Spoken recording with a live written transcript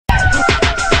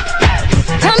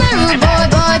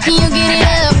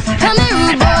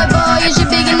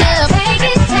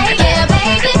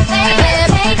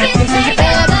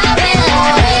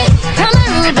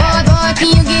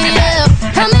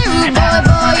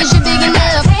is you big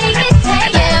enough? Take it,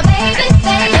 yeah, baby,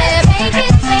 take it, take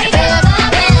it, take it,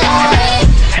 baby.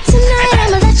 Tonight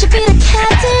I'ma let you be the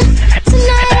captain.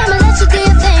 Tonight I'ma let you do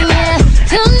your thing, yeah.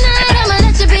 Tonight I'ma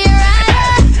let you be a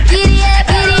rider. Giddy up,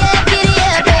 giddy up, giddy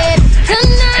up, babe.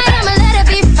 Tonight I'ma let it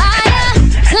be fire.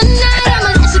 Tonight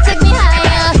I'ma let you take me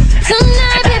higher.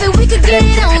 Tonight, baby, we could get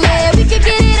it on, yeah. We could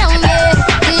get it on, yeah.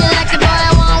 Do you like it, boy?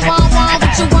 I want,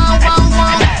 what you want,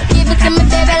 give it to me,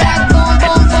 baby, like boom,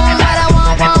 boom, boom. What I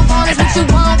want is what you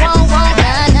want, nah,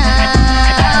 nah.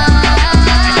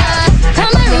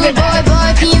 Come on, rude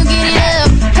boy, can you get it up?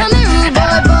 Come on, rude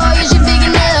boy, is you big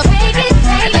enough? Take it,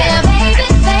 yeah, baby,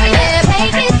 take it,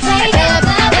 take it, take it,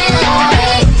 baby.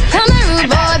 Come on,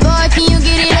 rude boy, can you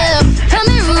get it up?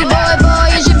 Come on, rude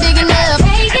boy, is you big enough?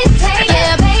 Take it,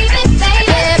 yeah, baby, take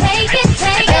it, take it,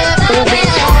 take it, baby.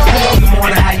 Good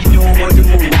morning, how you doing? What the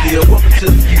move here? Welcome to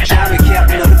the future, I'm the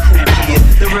captain of the crew here.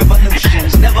 The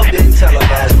revolution's never been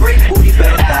televised. Great booty,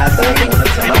 better thighs, I ain't gonna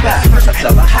tell her back. First I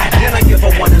tell her hi, then I give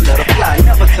her one and let her fly.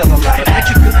 Never tell her lie, tonight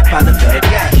you could find a better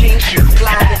guy. King shoot,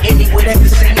 fly to anywhere that the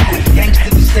same way. Gangsta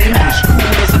distinguished, cool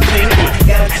as a penguin.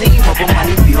 Got a team of them,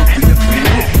 honey, feel free to bring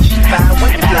with. She fine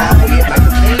when you fly away like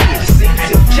a plane. The same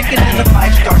tip, chicken in a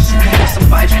 5-star suite with some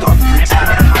 5-star freaks.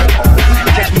 I'm at high all.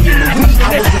 Catch me in the week,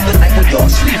 I was in the night when y'all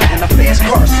sleep. In a fast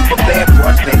car, super bad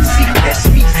broads, back seat. That's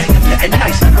me, see I'm nothing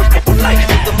nice. Her couple lights,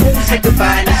 with the moon, say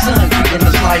goodbye in the sun, greeting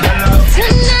us like.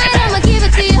 Tonight I'ma give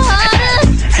it to you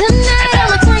harder. Tonight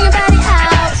I'ma turn your body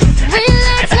out.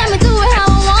 Relax, let me do it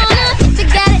how I wanna. If you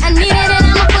got it, I need it, and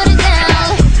I'ma put it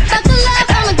down. Buckle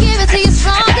up, I'ma give it to you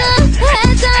stronger.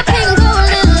 Heads up, we can go a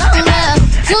little longer.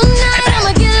 Tonight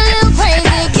I'ma get a little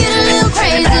crazy,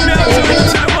 baby.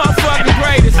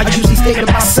 I usually stay to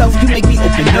myself, you make me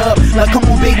open up. Like, come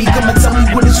on, baby, come and tell me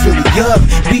what it's really up.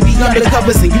 BB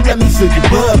undercovers and you let me feel you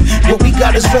up. What we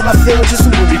got is real, I feel just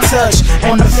when we touch.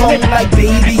 On the phone like,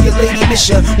 baby, your lady miss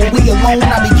ya. When we alone,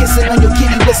 I be kissing on your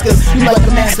kitty whiskers. You like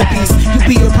a masterpiece, you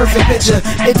be a perfect picture.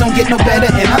 It don't get no better,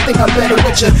 and I think I'm better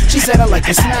with ya. She said I like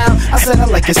your smile, I said I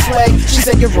like your swag. She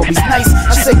said you're always nice,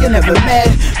 I said you're never mad.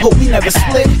 Hope we never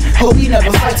split, hope we never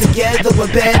fight together.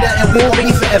 We're better and we won't be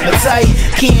forever tight.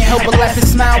 Can't help but laugh and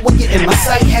smile when you're in my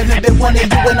sight. Haven't been one of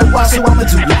you in a while, so I'ma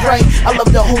do it right. I love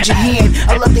to hold your hand,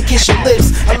 I love to kiss your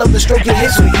lips, I love to stroke your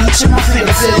hips with each of my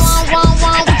fingertips.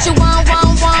 What you want,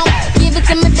 give it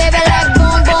to me, baby, like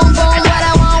boom, boom, boom. What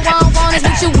I want is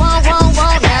what you want,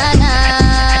 nah, nah.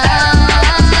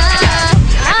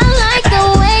 I like the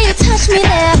way you touch me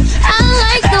there. I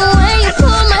like the way you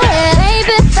pull my hair.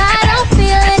 Baby, if I don't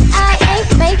feel it, I ain't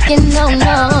faking, no.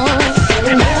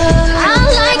 I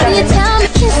like when you tell me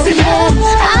kiss me there.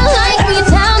 I like when you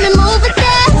tell me move it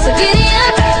there. So get it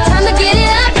up, time to get it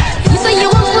up. You say you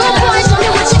want food, boy, show me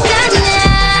what you got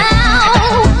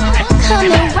now.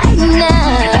 Coming right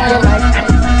now.